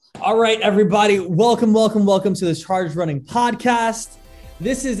All right, everybody, welcome to the Charge Running Podcast.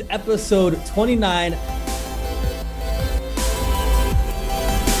 This is episode 29.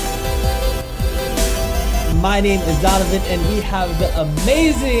 My name is Donovan, and we have the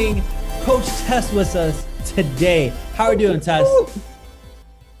amazing Coach Tess with us today. How are you doing, Tess?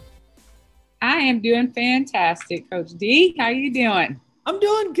 I am doing fantastic, Coach D. How are you doing? I'm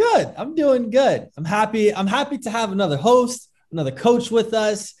doing good. I'm happy to have another host, another coach with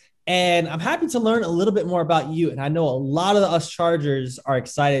us. And I'm happy to learn a little bit more about you. And I know a lot of us Chargers are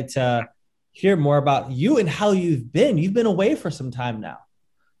excited to hear more about you and how you've been. You've been away for some time now.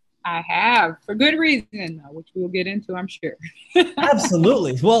 I have, for good reason, which we'll get into, I'm sure.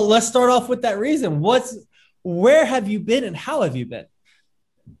 Absolutely. Well, let's start off with that reason. Where have you been and how have you been?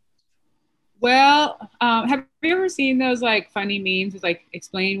 Well, have you ever seen those like funny memes with like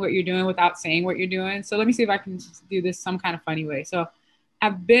explain what you're doing without saying what you're doing? So let me see if I can do this some kind of funny way. So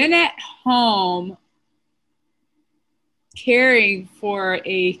I've been at home caring for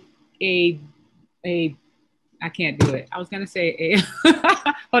I can't do it. I was going to say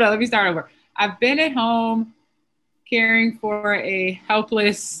hold on, let me start over. I've been at home caring for a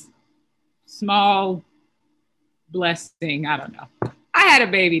helpless, small blessing. I don't know. I had a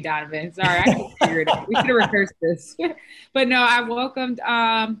baby, Donovan. Sorry, I can't figure it out. We should have rehearsed this. But no, I welcomed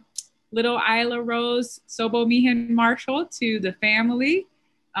little Isla Rose Sobo-Mihin Marshall to the family.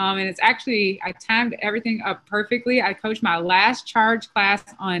 And it's actually, I timed everything up perfectly. I coached my last charge class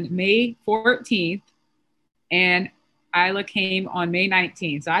on May 14th, and Isla came on May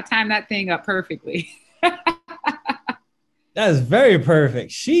 19th. So I timed that thing up perfectly. That is very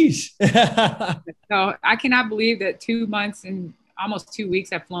perfect. Sheesh. So I cannot believe that 2 months and almost 2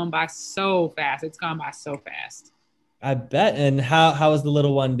 weeks have flown by so fast. It's gone by so fast. I bet. And how is the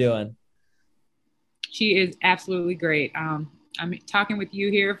little one doing? She is absolutely great. I'm talking with you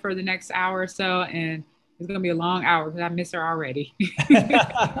here for the next hour or so, and it's going to be a long hour because I miss her already.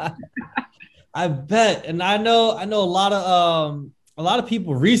 I bet. And I know a lot of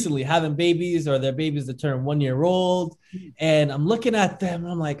people recently having babies or their babies that turn 1 year old. And I'm looking at them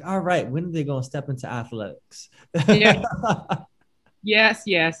and I'm like, all right, when are they going to step into athletics? Yeah.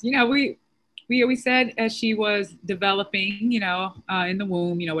 Yes. You know, we said as she was developing, in the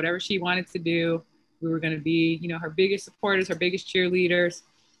womb, whatever she wanted to do, we were going to be, her biggest supporters, her biggest cheerleaders.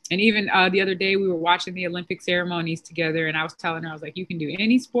 And even the other day we were watching the Olympic ceremonies together, and I was telling her, I was like, you can do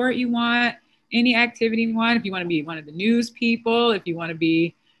any sport you want, any activity you want. If you want to be one of the news people, if you want to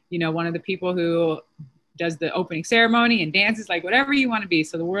be, one of the people who does the opening ceremony and dances, like whatever you want to be.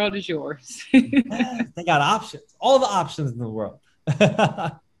 So the world is yours. Yes, they got options, all the options in the world.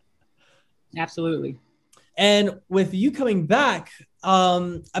 Absolutely. And with you coming back,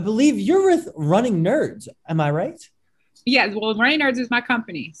 I believe you're with Running Nerds. Am I right? Yeah. Well, Running Nerds is my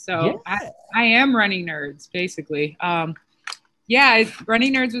company. So yeah. I am Running Nerds, basically. Running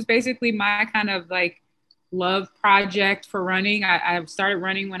Nerds was basically my kind of like love project for running. I started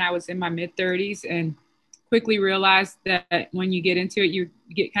running when I was in my mid-30s and quickly realized that when you get into it, you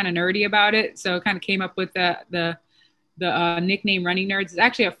get kind of nerdy about it. So kind of came up with the nickname Running Nerds. It's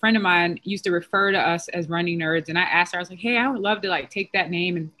actually a friend of mine used to refer to us as Running Nerds. And I asked her, I was like, hey, I would love to like take that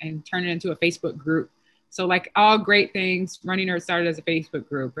name and turn it into a Facebook group. So like all great things, Running Nerds started as a Facebook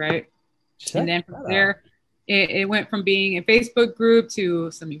group, right? And then from there, it went from being a Facebook group to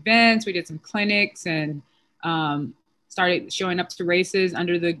some events. We did some clinics and started showing up to races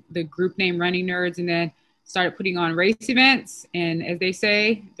under the group name Running Nerds, and then started putting on race events. And as they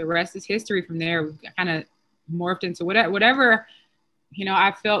say, the rest is history from there. We kind of morphed into whatever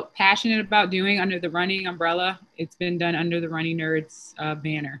I felt passionate about doing under the running umbrella. It's been done under the Running Nerds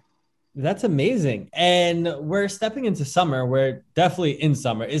banner. That's amazing. And we're stepping into summer. We're definitely in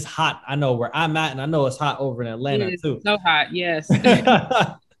summer. It's hot. I know where I'm at, and I know it's hot over in Atlanta too. So hot, yes.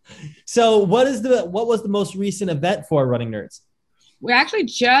 So what was the most recent event for Running Nerds? We actually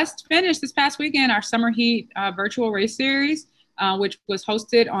just finished this past weekend our Summer Heat virtual race series, which was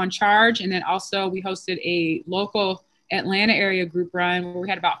hosted on Charge. And then also we hosted a local Atlanta area group run where we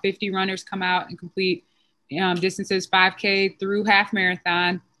had about 50 runners come out and complete distances 5K through half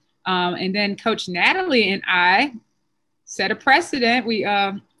marathon. And then Coach Natalie and I set a precedent. We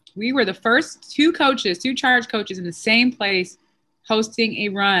were the first two Charge coaches in the same place hosting a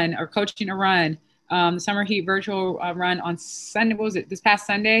run or coaching a run, the Summer Heat virtual run on Sunday. What was it? This past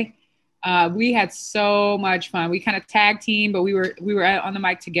Sunday. We had so much fun. We kind of tag team, but we were on the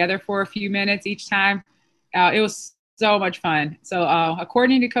mic together for a few minutes each time. It was so much fun. So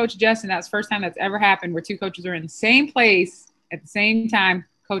according to Coach Justin, that's the first time that's ever happened where two coaches are in the same place at the same time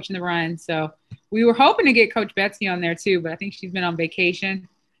coaching the run. So we were hoping to get Coach Betsy on there too, but I think she's been on vacation.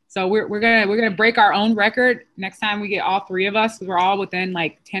 So we're gonna break our own record next time we get all three of us, because we're all within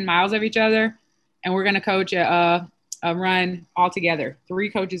like 10 miles of each other, and we're gonna coach a run all together. 3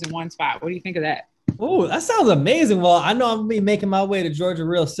 coaches in one spot. What do you think of that? Oh, that sounds amazing. Well, I know I'm gonna be making my way to Georgia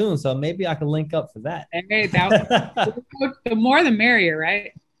real soon, so maybe I can link up for that. Hey, the more the merrier,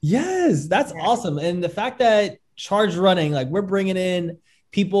 right? Yes, that's awesome. And the fact that Charge Running, like we're bringing in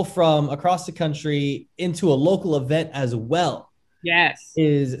people from across the country into a local event as well, yes,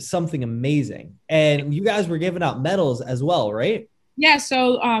 is something amazing. And you guys were giving out medals as well, right? Yeah,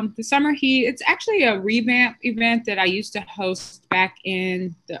 so the Summer Heat, it's actually a revamp event that I used to host back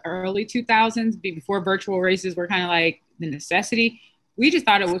in the early 2000s, before virtual races were kind of like the necessity. We just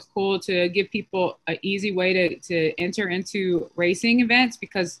thought it was cool to give people an easy way to enter into racing events,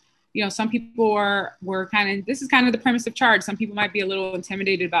 because some people were kind of, this is kind of the premise of Charge. Some people might be a little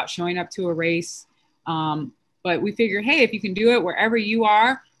intimidated about showing up to a race, but we figure, hey, if you can do it wherever you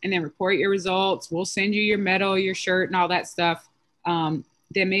are and then report your results, we'll send you your medal, your shirt, and all that stuff. Then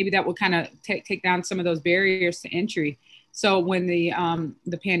maybe that will kind of take down some of those barriers to entry. So when the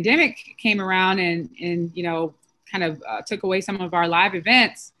pandemic came around and kind of took away some of our live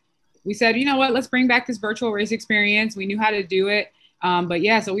events, we said, you know what, let's bring back this virtual race experience. We knew how to do it. But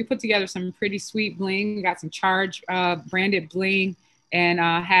yeah, so we put together some pretty sweet bling. We got some Charge branded bling, and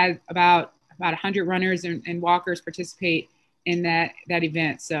had about 100 runners and walkers participate in that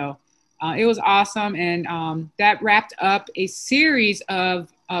event. So it was awesome. And that wrapped up a series of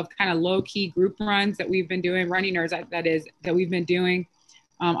kind of low-key group runs that we've been doing, Running Nerds, that we've been doing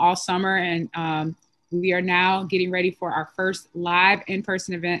all summer. And we are now getting ready for our first live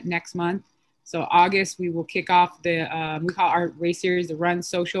in-person event next month. So August, we will kick off we call our race series the Run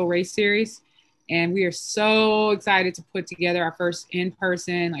Social Race Series. And we are so excited to put together our first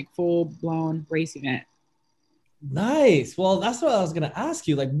in-person, like full-blown race event. Nice. Well, that's what I was going to ask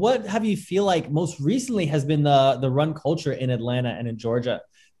you. Like, what have you feel like most recently has been the run culture in Atlanta and in Georgia,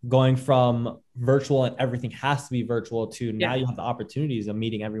 going from virtual and everything has to be virtual to now you have the opportunities of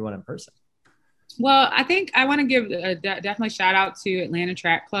meeting everyone in person? Well, I think I want to give definitely shout out to Atlanta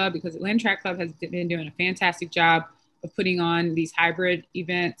Track Club, because Atlanta Track Club has been doing a fantastic job of putting on these hybrid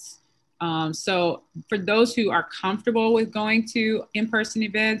events. So for those who are comfortable with going to in-person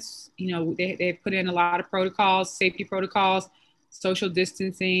events, they put in a lot of protocols, safety protocols, social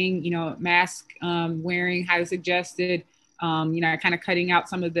distancing, mask wearing, highly suggested, kind of cutting out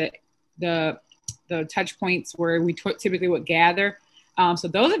some of the touch points where we typically would gather. So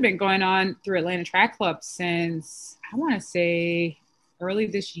those have been going on through Atlanta Track Club since, I want to say, early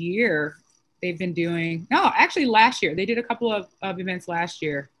this year. They've been doing, no, actually last year. They did a couple of events last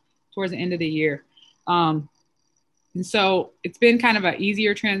year, towards the end of the year. And so it's been kind of an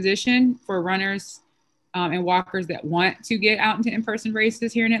easier transition for runners and walkers that want to get out into in-person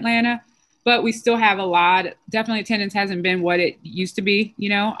races here in Atlanta. But we still have definitely attendance hasn't been what it used to be,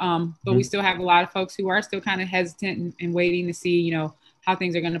 but we still have a lot of folks who are still kind of hesitant and waiting to see, how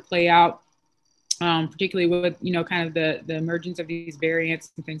things are going to play out, particularly with, kind of the emergence of these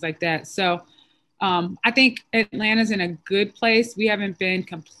variants and things like that. So I think Atlanta's in a good place. We haven't been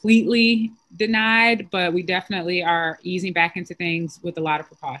completely denied, but we definitely are easing back into things with a lot of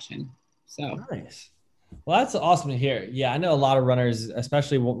precaution. So nice. Well, that's awesome to hear. Yeah, I know a lot of runners,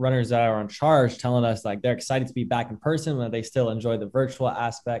 especially runners that are on Charge, telling us like they're excited to be back in person, but they still enjoy the virtual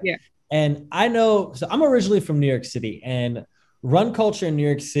aspect. Yeah. And I know, so I'm originally from New York City, and run culture in New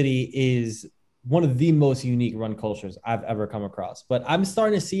York City is one of the most unique run cultures I've ever come across. But I'm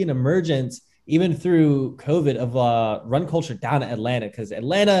starting to see an emergence, even through COVID, of run culture down in Atlanta, because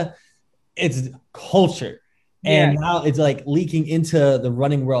Atlanta, it's culture. And now it's like leaking into the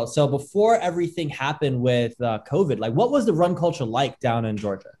running world. So before everything happened with COVID, like what was the run culture like down in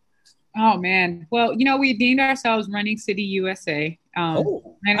Georgia? Oh man. Well, we deemed ourselves Running City USA. I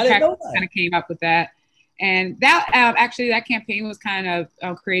didn't know that. Kind of came up with that. And that actually, that campaign was kind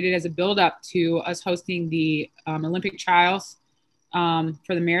of created as a buildup to us hosting the Olympic trials for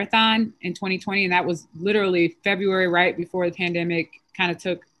the marathon in 2020. And that was literally February, right before the pandemic kind of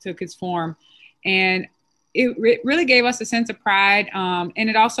took its form. And it really gave us a sense of pride. And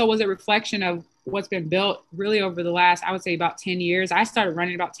it also was a reflection of what's been built really over the last, I would say, about 10 years. I started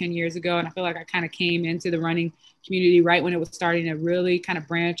running about 10 years ago, and I feel like I kind of came into the running community right when it was starting to really kind of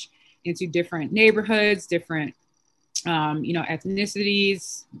branch into different neighborhoods, different,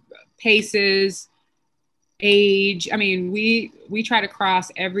 ethnicities, paces, age. I mean, we try to cross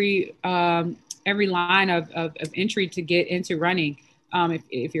every line of entry to get into running.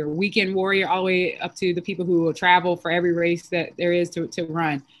 If you're a weekend warrior, all the way up to the people who will travel for every race that there is to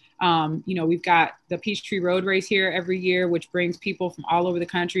run. We've got the Peachtree Road Race here every year, which brings people from all over the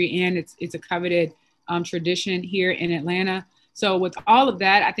country, and it's a coveted tradition here in Atlanta. So with all of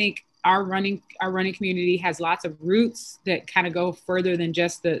that, I think our running community has lots of roots that kind of go further than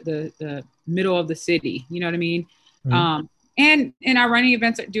just the middle of the city. You know what I mean? Mm-hmm. And our running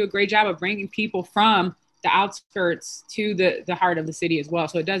events do a great job of bringing people from the outskirts to the heart of the city as well.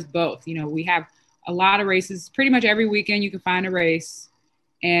 So it does both. We have a lot of races. Pretty much every weekend you can find a race,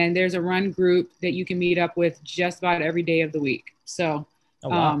 and there's a run group that you can meet up with just about every day of the week. So,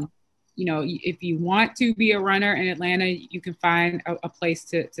 if you want to be a runner in Atlanta, you can find a place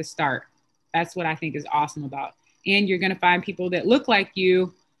to start. That's what I think is awesome about. And you're going to find people that look like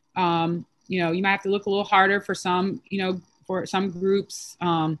you. You might have to look a little harder for some, for some groups,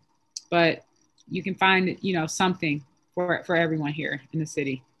 but you can find, something for everyone here in the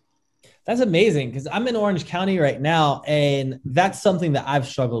city. That's amazing, because I'm in Orange County right now, and that's something that I've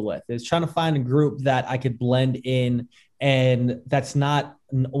struggled with, is trying to find a group that I could blend in, and that's not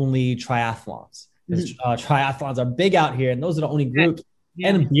only triathlons. Mm-hmm. Triathlons are big out here, and those are the only groups. Yeah.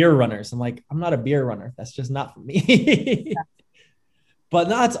 And beer runners. I'm like, I'm not a beer runner. That's just not for me. Yeah. But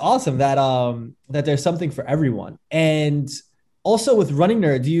no, it's awesome that that there's something for everyone. And also with Running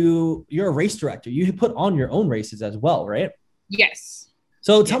Nerds, you're a race director. You put on your own races as well, right? Yes.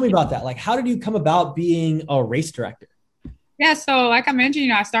 So tell me about that. Like, how did you come about being a race director? Yeah. So like I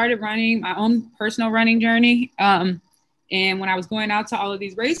mentioned, I started running my own personal running journey. And when I was going out to all of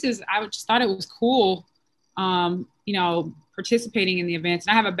these races, I just thought it was cool, participating in the events.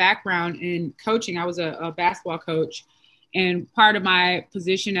 And I have a background in coaching. I was a basketball coach. And part of my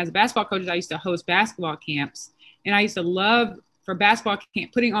position as a basketball coach is I used to host basketball camps. And I used to love for basketball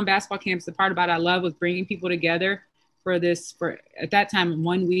camp, putting on basketball camps. The part about I love was bringing people together for at that time,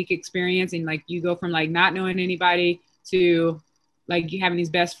 1 week experience. And like, you go from like not knowing anybody to like you having these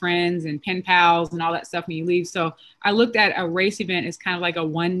best friends and pen pals and all that stuff when you leave. So I looked at a race event as kind of like a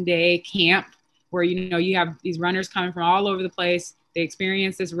 1-day camp where, you have these runners coming from all over the place. They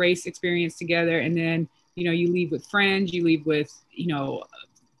experience this race experience together. And then, you leave with friends, you leave with,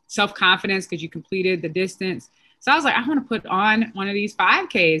 self-confidence because you completed the distance. So I was like, I want to put on one of these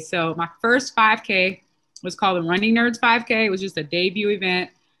 5Ks. So my first 5K was called the Running Nerds 5K. It was just a debut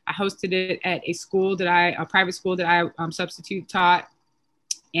event. I hosted it at a private school that I substitute taught.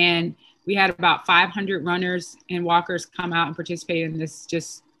 And we had about 500 runners and walkers come out and participate in this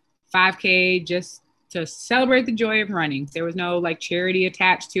just 5K just to celebrate the joy of running. There was no like charity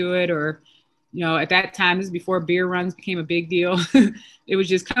attached to it or, at that time, this is before beer runs became a big deal. It was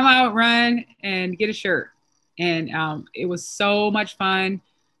just come out, run, and get a shirt. And it was so much fun.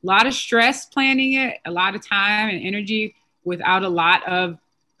 A lot of stress planning it, a lot of time and energy without a lot of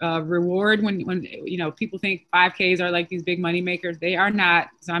reward. When people think 5Ks are like these big money makers, they are not.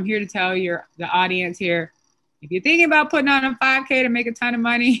 So I'm here to tell the audience here, if you're thinking about putting on a 5K to make a ton of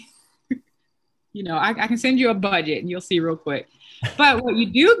money, I can send you a budget and you'll see real quick. But what you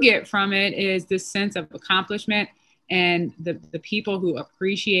do get from it is this sense of accomplishment and the people who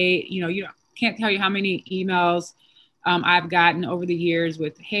appreciate, can't tell you how many emails I've gotten over the years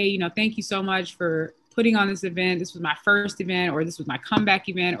with, hey, thank you so much for putting on this event. This was my first event, or this was my comeback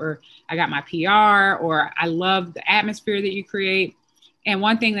event, or I got my PR, or I love the atmosphere that you create. And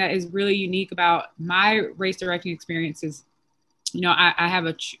one thing that is really unique about my race directing experience is, I have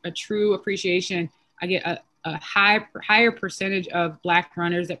a true appreciation. I get a higher percentage of Black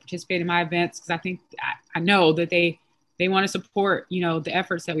runners that participate in my events because I think I know that they want to support, the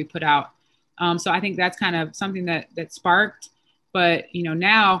efforts that we put out. So I think that's kind of something that sparked. But,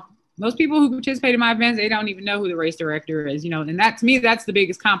 now most people who participate in my events, they don't even know who the race director is, and that to me, that's the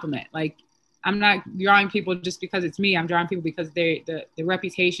biggest compliment. Like, I'm not drawing people just because it's me. I'm drawing people because the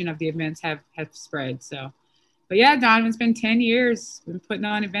reputation of the events have spread. So, but yeah, Donovan, it's been 10 years. We've been putting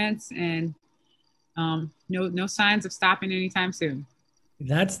on events and no signs of stopping anytime soon.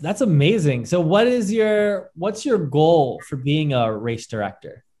 That's amazing. So what's your goal for being a race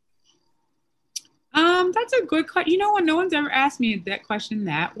director? That's a good question. What? No one's ever asked me that question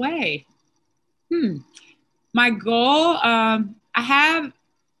that way. My goal, I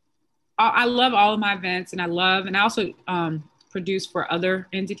love all of my events, and I also produce for other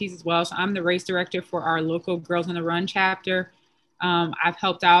entities as well. So I'm the race director for our local Girls on the Run chapter. I've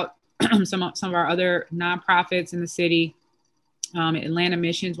helped out some of our other nonprofits in the city. Atlanta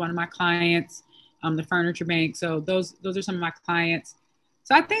Missions, one of my clients, the Furniture Bank. So those are some of my clients.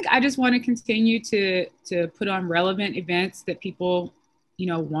 So I think I just want to continue to put on relevant events that people,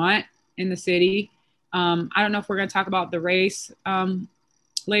 want in the city. I don't know if we're going to talk about the race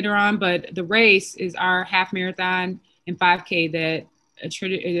later on, but the race is our half marathon and 5K that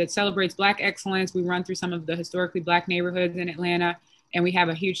it celebrates Black excellence. We run through some of the historically Black neighborhoods in Atlanta, and we have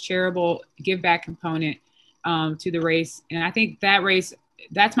a huge charitable give back component to the race. And I think that race,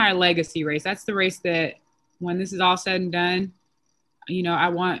 that's my legacy race. That's the race that when this is all said and done, you know, I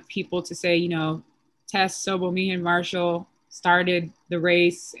want people to say, you know, Tess Sobel Meehan Marshall started the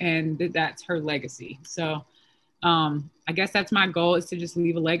race, and that's her legacy. So I guess that's my goal, is to just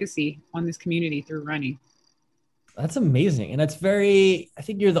leave a legacy on this community through running. That's amazing. And that's I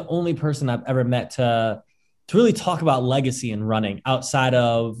think you're the only person I've ever met to really talk about legacy in running outside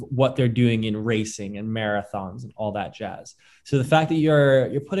of what they're doing in racing and marathons and all that jazz. So the fact that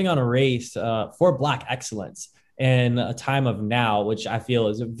you're putting on a race for Black excellence in a time of now, which I feel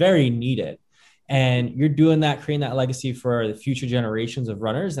is very needed, and you're doing that, creating that legacy for the future generations of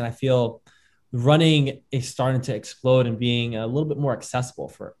runners. And I feel running is starting to explode and being a little bit more accessible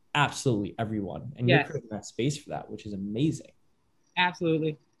for absolutely everyone. And you're creating that space for that, which is amazing.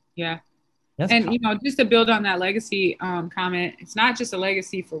 Absolutely. Yeah. And, you know, just to build on that legacy comment, it's not just a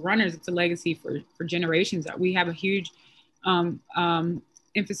legacy for runners, it's a legacy for generations. We have a huge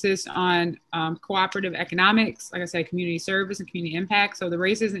emphasis on cooperative economics, like I said, community service and community impact. So the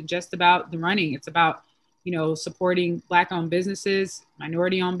race isn't just about the running, it's about, you know, supporting Black-owned businesses,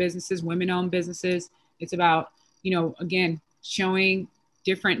 minority-owned businesses, women-owned businesses. It's about, you know, again, showing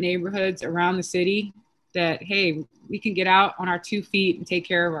different neighborhoods around the city that, hey, we can get out on our 2 feet and take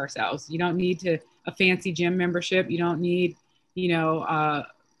care of ourselves. You don't need a fancy gym membership. You don't need, you know,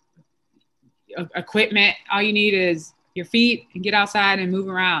 equipment. All you need is your feet, and get outside and move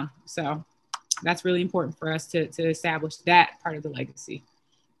around. So that's really important for us to establish that part of the legacy.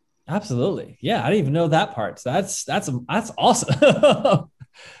 Absolutely. Yeah. I didn't even know that part. So that's awesome.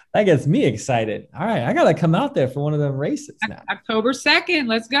 That gets me excited. All right. I got to come out there for one of them races now. October 2nd.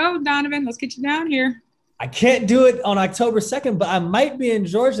 Let's go, Donovan. Let's get you down here. I can't do it on October 2nd, but I might be in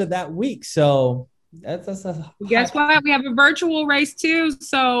Georgia that week. So that's guess what? We have a virtual race too.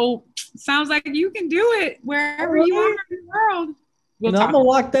 So sounds like you can do it wherever you are in the world. I'm going to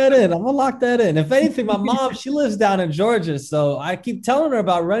lock that in. If anything, my mom, she lives down in Georgia. So I keep telling her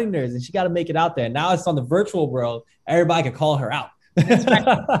about Running Nerds, and she got to make it out there. Now it's on the virtual world. Everybody can call her out. That's right.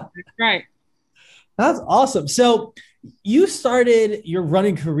 That's right. That's awesome. So you started your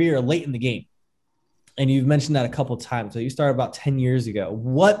running career late in the game, and you've mentioned that a couple of times. So you started about 10 years ago.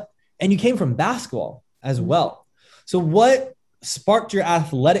 And you came from basketball as well. So what sparked your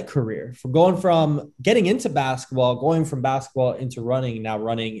athletic career for getting into basketball, going from basketball into running, now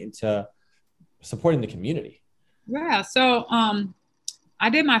running into supporting the community? Yeah. So I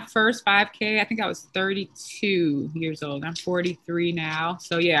did my first 5K. I think I was 32 years old. I'm 43 now.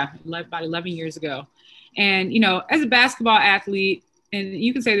 So yeah, about 11 years ago. And, you know, as a basketball athlete, and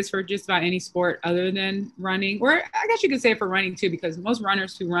you can say this for just about any sport other than running, or I guess you could say it for running too, because most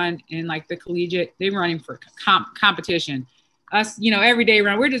runners who run in like the collegiate, they're running for competition. Us, you know, everyday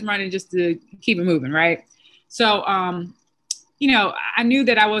run, we're just running just to keep it moving, right? So, you know, I knew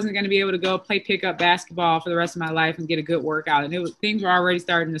that I wasn't going to be able to go play pickup basketball for the rest of my life and get a good workout. And things were already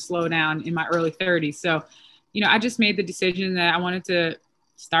starting to slow down in my early 30s. So, you know, I just made the decision that I wanted to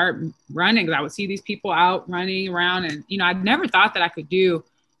start running, because I would see these people out running around, and, you know, I never thought that I could do,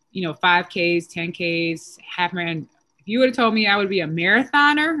 you know, 5Ks, 10Ks, half marathon. If you would have told me I would be a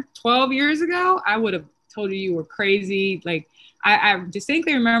marathoner 12 years ago, I would have told you were crazy. Like, I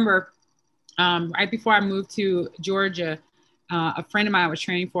distinctly remember right before I moved to Georgia, a friend of mine was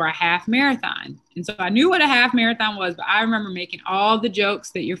training for a half marathon. And so I knew what a half marathon was, but I remember making all the jokes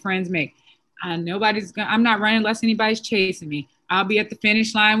that your friends make. I'm not running unless anybody's chasing me. I'll be at the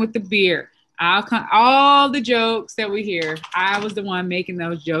finish line with the beer. All the jokes that we hear, I was the one making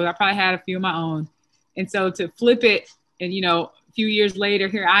those jokes. I probably had a few of my own. And so to flip it, and, you know, a few years later,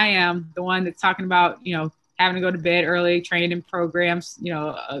 here I am, the one that's talking about, you know, having to go to bed early, trained in programs, you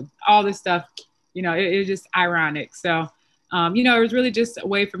know, all this stuff, you know, it was just ironic. So, you know, it was really just a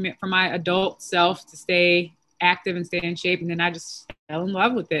way for my adult self to stay active and stay in shape. And then I just fell in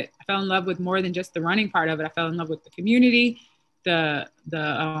love with it. I fell in love with more than just the running part of it. I fell in love with the community, the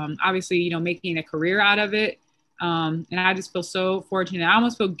obviously, you know, making a career out of it. And I just feel so fortunate. I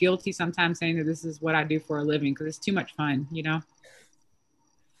almost feel guilty sometimes saying that this is what I do for a living, because it's too much fun, you know?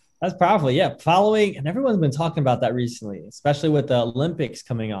 That's powerful. Yeah. Following, and everyone's been talking about that recently, especially with the Olympics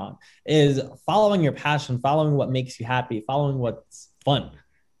coming on, is following your passion, following what makes you happy, following what's fun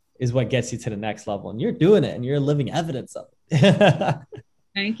is what gets you to the next level. And you're doing it, and you're living evidence of it.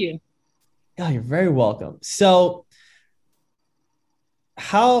 Thank you. Yeah, you're very welcome. So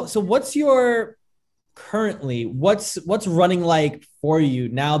what's your currently, what's running like for you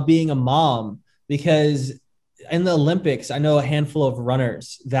now being a mom? Because in the Olympics, I know a handful of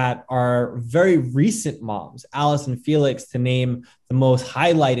runners that are very recent moms, Alice and Felix, to name the most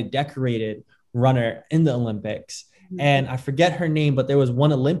highlighted, decorated runner in the Olympics. And I forget her name, but there was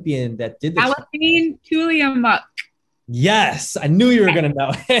one Olympian that did the Alafine Tuliamuk. Yes, I knew you were gonna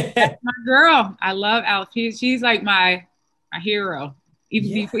know. That's my girl. I love Alice. She's like my hero.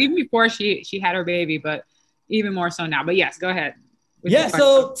 Even before she had her baby, but even more so now. But yes, go ahead. Yeah.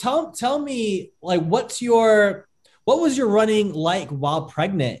 So tell me, like, what was your running like while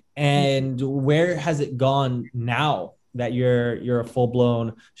pregnant, and where has it gone now that you're a full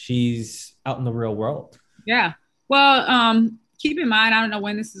blown, she's out in the real world? Yeah. Well, keep in mind, I don't know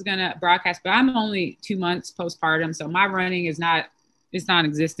when this is gonna broadcast, but I'm only 2 months postpartum, so my running is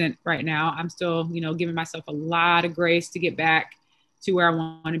non-existent right now. I'm still, giving myself a lot of grace to get back to where I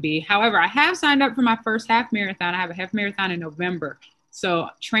want to be. However, I have signed up for my first half marathon. I have a half marathon in November. So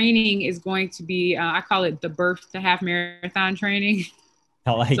training is going to be, I call it the birth to half marathon training.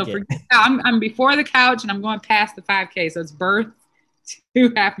 I like it. I'm before the couch and I'm going past the 5K. So it's birth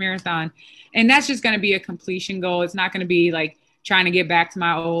to half marathon. And that's just going to be a completion goal. It's not going to be like trying to get back to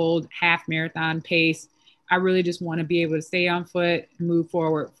my old half marathon pace. I really just want to be able to stay on foot and move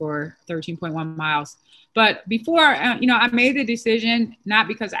forward for 13.1 miles. But before, I made the decision, not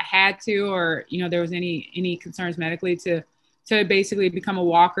because I had to, or, there was any concerns medically to basically become a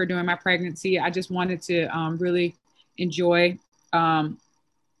walker during my pregnancy. I just wanted to really enjoy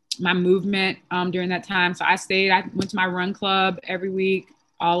my movement during that time. So I went to my run club every week,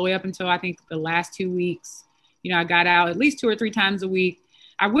 all the way up until I think the last 2 weeks. I got out at least 2 or 3 times a week.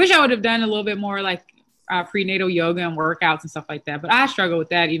 I wish I would have done a little bit more like prenatal yoga and workouts and stuff like that. But I struggled with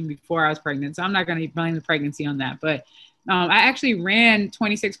that even before I was pregnant. So I'm not going to blame the pregnancy on that. But I actually ran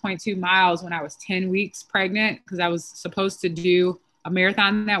 26.2 miles when I was 10 weeks pregnant because I was supposed to do a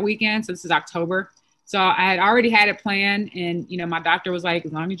marathon that weekend. So this is October. So I had already had it planned. And, my doctor was like,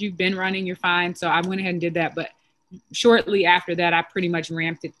 as long as you've been running, you're fine. So I went ahead and did that. But shortly after that, I pretty much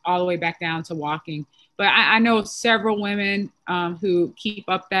ramped it all the way back down to walking. But I know several women who keep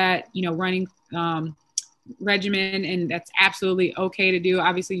up that, running regimen, and that's absolutely okay to do.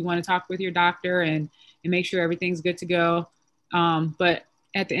 Obviously, you want to talk with your doctor and make sure everything's good to go. But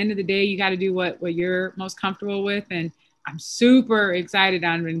at the end of the day, you got to do what you're most comfortable with. And I'm super excited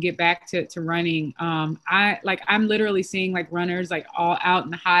on to get back to running. I'm literally seeing like runners like all out in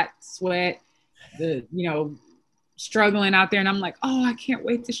the hot sweat, struggling out there. And I'm like, oh, I can't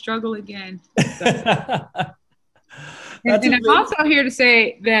wait to struggle again. So, and I'm also here to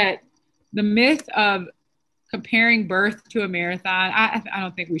say that the myth of comparing birth to a marathon, I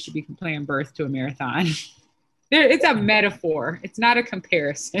don't think we should be comparing birth to a marathon. It's a metaphor. It's not a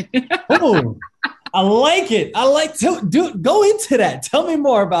comparison. Oh, I like it. I like to go into that. Tell me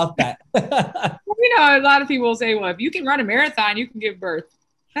more about that. A lot of people will say, well, if you can run a marathon, you can give birth.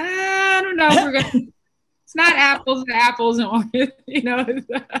 I don't know. It's not apples to apples and oranges,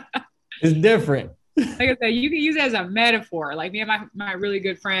 It's different. Like I said, you can use it as a metaphor. Like me and my really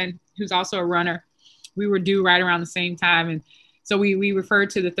good friend, who's also a runner, we were due right around the same time. And so we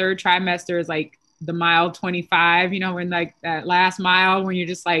referred to the third trimester as like the mile 25, when like that last mile when you're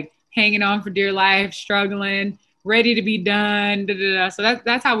just like hanging on for dear life, struggling, ready to be done. So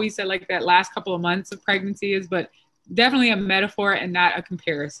that's how we said like that last couple of months of pregnancy is, but definitely a metaphor and not a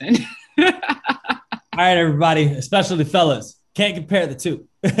comparison. All right, everybody, especially the fellas, can't compare the two.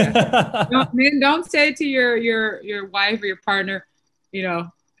 Don't say to your wife or your partner,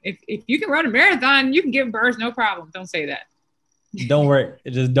 if you can run a marathon, you can give birth, no problem. Don't say that. Don't worry.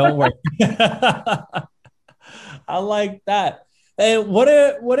 It just don't work. I like that. And what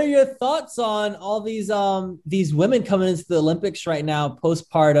are your thoughts on all these women coming into the Olympics right now,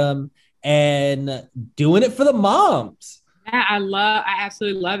 postpartum, and doing it for the moms? Yeah, I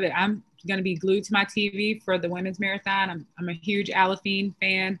absolutely love it. I'm going to be glued to my TV for the women's marathon. I'm a huge Alafine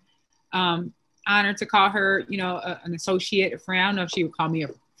fan. Honored to call her, an associate, a friend. I don't know if she would call me a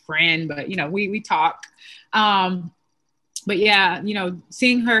friend, but we talk. But yeah,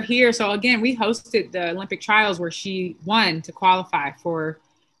 seeing her here. So again, we hosted the Olympic trials where she won to qualify for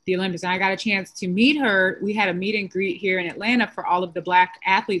the Olympics. And I got a chance to meet her. We had a meet and greet here in Atlanta for all of the Black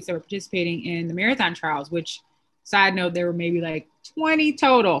athletes that were participating in the marathon trials, which, side note, there were maybe like 20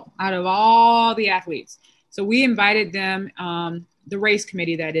 total out of all the athletes. So we invited them, the race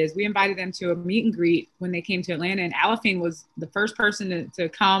committee, that is, we invited them to a meet and greet when they came to Atlanta. And Alafine was the first person to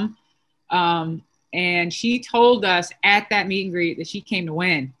come. And she told us at that meet and greet that she came to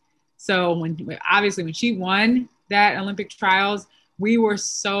win. So when she won that Olympic trials, we were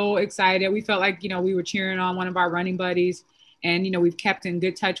so excited. We felt like, we were cheering on one of our running buddies. And, we've kept in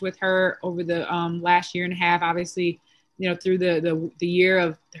good touch with her over the last year and a half, obviously, through the year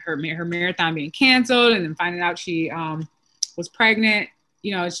of her marathon being canceled and then finding out she was pregnant.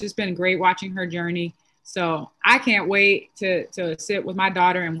 It's just been great watching her journey. So I can't wait to sit with my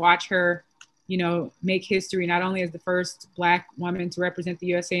daughter and watch her, make history, not only as the first Black woman to represent the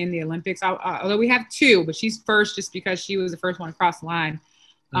USA in the Olympics, although we have two, but she's first just because she was the first one across the line.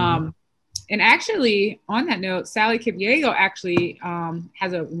 Mm-hmm. And actually, on that note, Sally Kipyego actually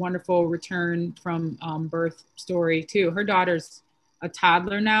has a wonderful return from birth story too. Her daughter's a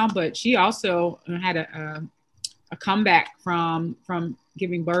toddler now, but she also had a comeback from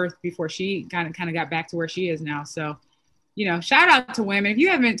giving birth before she kind of got back to where she is now. So, shout out to women. If you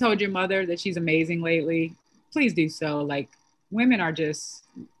haven't told your mother that she's amazing lately, please do so. Like, women are just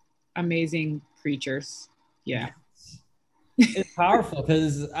amazing creatures. Yeah. It's powerful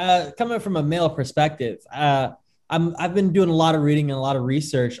because coming from a male perspective, I've been doing a lot of reading and a lot of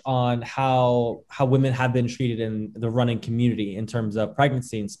research on how women have been treated in the running community in terms of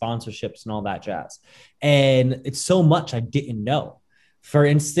pregnancy and sponsorships and all that jazz. And it's so much I didn't know. For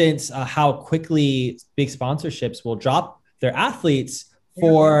instance, how quickly big sponsorships will drop their athletes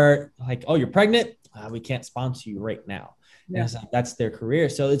for like, oh, you're pregnant, we can't sponsor you right now. Yeah. And that's their career.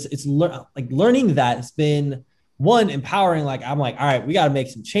 So it's like learning that has been one, empowering. Like, I'm like, all right, we got to make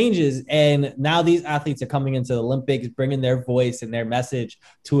some changes. And now these athletes are coming into the Olympics, bringing their voice and their message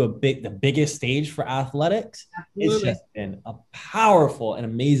to the biggest stage for athletics. Absolutely. It's just been a powerful and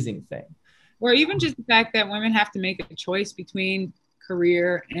amazing thing. Or even just the fact that women have to make a choice between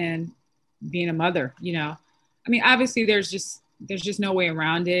career and being a mother, I mean, obviously there's just no way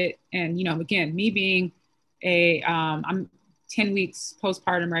around it. And, again, me being I'm 10 weeks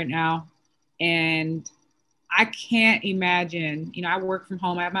postpartum right now, and I can't imagine, I work from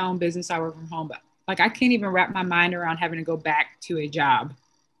home. I have my own business. I work from home, but like, I can't even wrap my mind around having to go back to a job.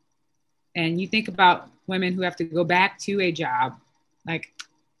 And you think about women who have to go back to a job, like,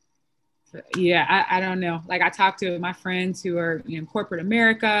 yeah, I don't know. Like, I talk to my friends who are in corporate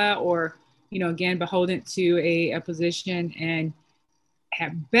America or, again, beholden to a position, and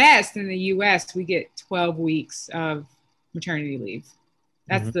at best in the US, we get 12 weeks of maternity leave.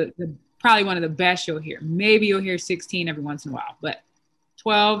 That's the probably one of the best you'll hear. Maybe you'll hear 16 every once in a while, but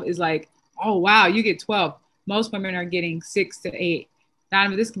 12 is like, oh, wow, you get 12. Most women are getting 6 to 8.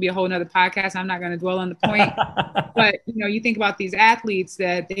 Donovan, this could be a whole nother podcast. I'm not going to dwell on the point, but you think about these athletes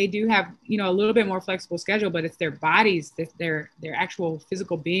that they do have, a little bit more flexible schedule, but it's their bodies, their actual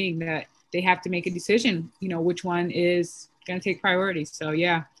physical being that they have to make a decision, which one is going to take priority. So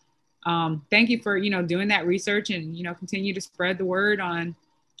yeah. Thank you for, doing that research and, continue to spread the word on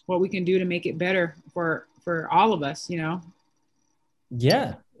what we can do to make it better for all of us,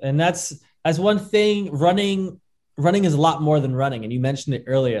 Yeah. And that's one thing. Running is a lot more than running. And you mentioned it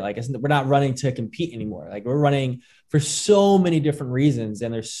earlier, like, we're not running to compete anymore. Like, we're running for so many different reasons.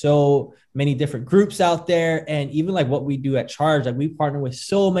 And there's so many different groups out there. And even like what we do at Charge, like, we partner with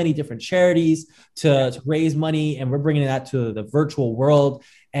so many different charities to raise money, and we're bringing that to the virtual world.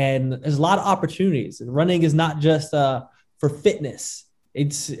 And there's a lot of opportunities. And running is not just for fitness.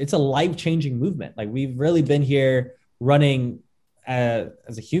 It's a life-changing movement. Like, we've really been here running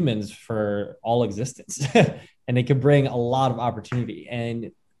as humans for all existence. And it can bring a lot of opportunity.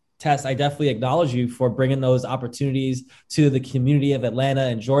 And Tess, I definitely acknowledge you for bringing those opportunities to the community of Atlanta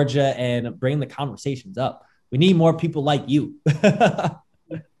and Georgia and bringing the conversations up. We need more people like you.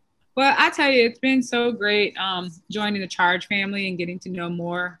 Well, I tell you, it's been so great joining the Charge family and getting to know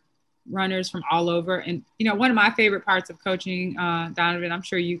more runners from all over. And, one of my favorite parts of coaching, Donovan, I'm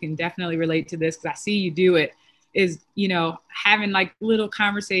sure you can definitely relate to this because I see you do it, is, having like little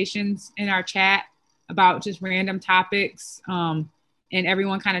conversations in our chat about just random topics, and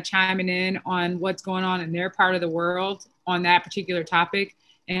everyone kind of chiming in on what's going on in their part of the world on that particular topic.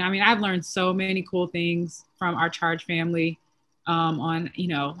 And I mean, I've learned so many cool things from our Charge family on,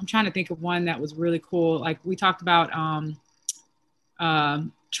 I'm trying to think of one that was really cool. Like, we talked about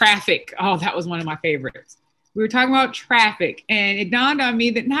traffic. Oh, that was one of my favorites. We were talking about traffic, and it dawned on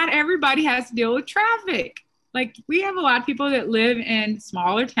me that not everybody has to deal with traffic. Like, we have a lot of people that live in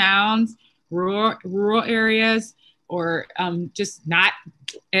smaller towns, rural areas, or just not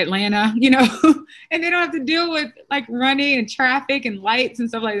Atlanta, and they don't have to deal with like running and traffic and lights and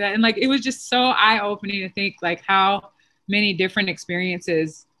stuff like that. And like, it was just so eye-opening to think like how many different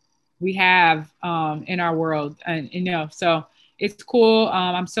experiences we have in our world. And, so it's cool.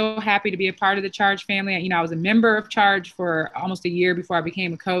 I'm so happy to be a part of the Charge family. I was a member of Charge for almost a year before I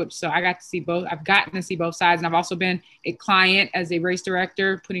became a coach. So I've gotten to see both sides. And I've also been a client as a race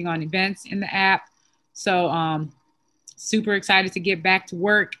director, putting on events in the app. So super excited to get back to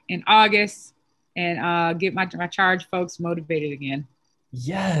work in August and get my charge folks motivated again.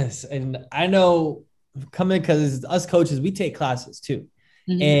 Yes. And I know coming, because us coaches, we take classes too.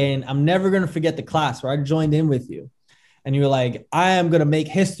 Mm-hmm. And I'm never going to forget the class where I joined in with you. And you were like, I am going to make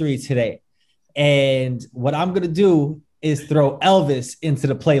history today. And what I'm going to do is throw Elvis into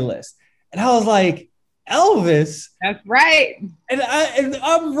the playlist. And I was like, Elvis? That's right. And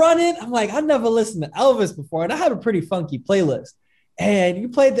I'm running. I'm like, I never listened to Elvis before. And I have a pretty funky playlist. And you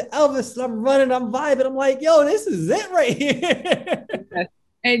played the Elvis, and I'm running, I'm vibing. I'm like, yo, this is it right here.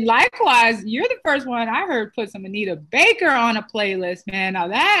 And likewise, you're the first one I heard put some Anita Baker on a playlist, man. Now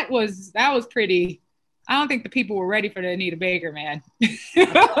that was pretty. I don't think the people were ready for the Anita Baker, man.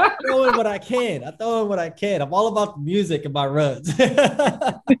 I throw in what I can. I'm all about the music in my runs.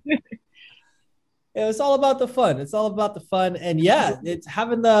 Yeah, it's all about the fun. And yeah, it's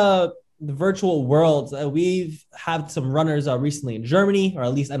having the virtual worlds. We've had some runners recently in Germany, or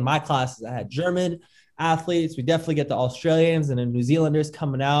at least in my classes, I had German athletes. We definitely get the Australians and the New Zealanders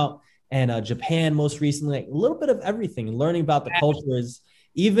coming out, and Japan most recently. Like, a little bit of everything, learning about the cultures.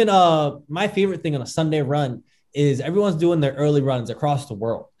 Even my favorite thing on a Sunday run is everyone's doing their early runs across the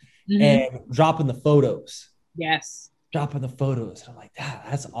world and dropping the photos. Yes. Dropping the photos. And I'm like,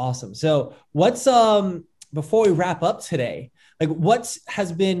 that's awesome. So what's, before we wrap up today, like what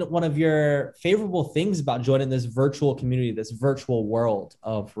has been one of your favorable things about joining this virtual community, this virtual world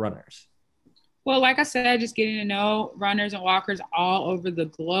of runners? Well, like I said, just getting to know runners and walkers all over the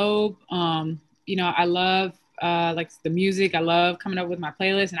globe. I love like the music. I love coming up with my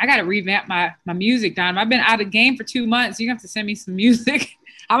playlist, and I got to revamp my music, Don. I've been out of game for 2 months. You're gonna have to send me some music.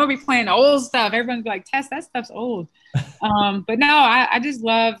 I'm gonna be playing the old stuff. Everyone's like, Tess, that stuff's old. But no, I just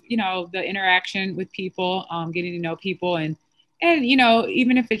love, the interaction with people, getting to know people, and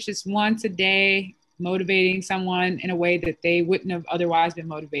even if it's just once a day, motivating someone in a way that they wouldn't have otherwise been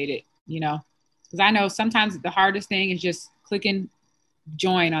motivated, because I know sometimes the hardest thing is just clicking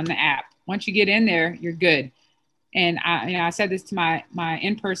join on the app. Once you get in there, you're good. And I said this to my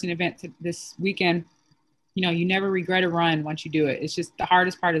in-person event this weekend. You never regret a run once you do it. It's just the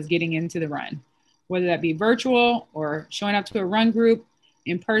hardest part is getting into the run, whether that be virtual or showing up to a run group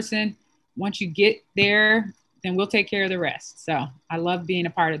in person. Once you get there, then we'll take care of the rest. So I love being a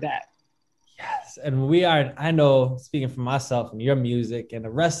part of that. Yes. And I know, speaking for myself and your music and the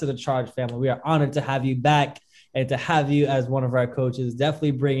rest of the Charge family, we are honored to have you back and to have you as one of our coaches.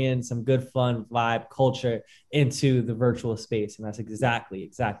 Definitely bring in some good fun vibe culture into the virtual space. And that's exactly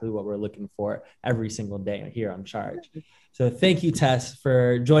what we're looking for every single day here on Charge. So thank you, Tess,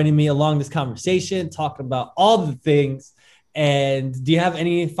 for joining me along this conversation, talking about all the things. And do you have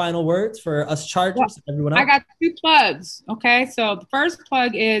any final words for us Chargers? Everyone else? I got 2 plugs. Okay. So the first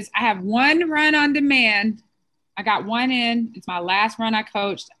plug is I have one run on demand. I got one in. It's my last run I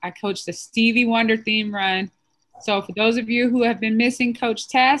coached. I coached the Stevie Wonder theme run. So for those of you who have been missing Coach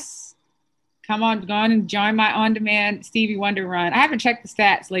Tess, go on and join my on-demand Stevie Wonder run. I haven't checked the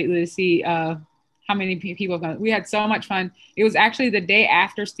stats lately to see how many people have gone. We had so much fun. It was actually the day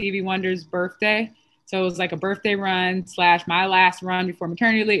after Stevie Wonder's birthday. So it was like a birthday run / my last run before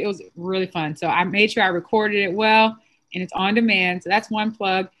maternity leave. It was really fun. So I made sure I recorded it well, and it's on demand. So that's one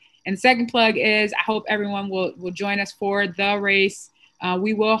plug. And the second plug is I hope everyone will join us for the race.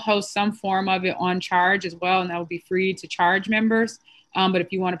 We will host some form of it on Charge as well, and that will be free to Charge members. But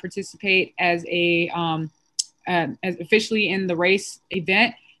if you want to participate as as officially in the race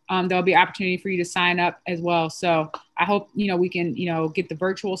event, there'll be opportunity for you to sign up as well. So I hope, we can, get the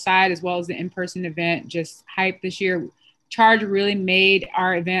virtual side as well as the in-person event just hype this year. Charge really made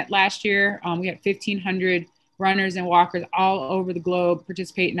our event last year. We had 1,500 runners and walkers all over the globe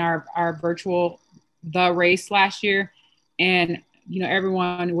participate in our virtual The Race last year. And,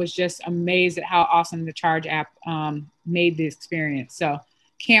 everyone was just amazed at how awesome the Charge app made the experience. So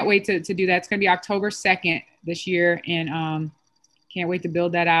can't wait to do that. It's going to be October 2nd this year. And can't wait to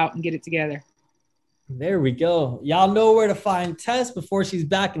build that out and get it together. There we go. Y'all know where to find Tess before she's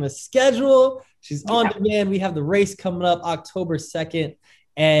back in the schedule. She's on demand. We have the race coming up October 2nd.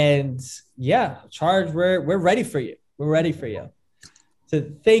 And Charge, we're ready for you. We're ready for you. So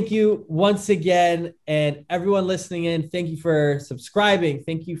thank you once again. And everyone listening in, thank you for subscribing.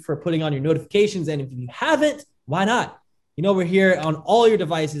 Thank you for putting on your notifications. And if you haven't, why not? We're here on all your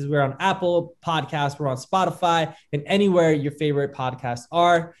devices. We're on Apple Podcasts. We're on Spotify and anywhere your favorite podcasts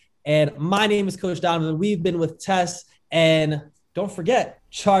are. And my name is Coach Donovan. We've been with Tess. And don't forget,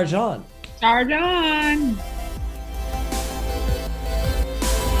 charge on. Charge on.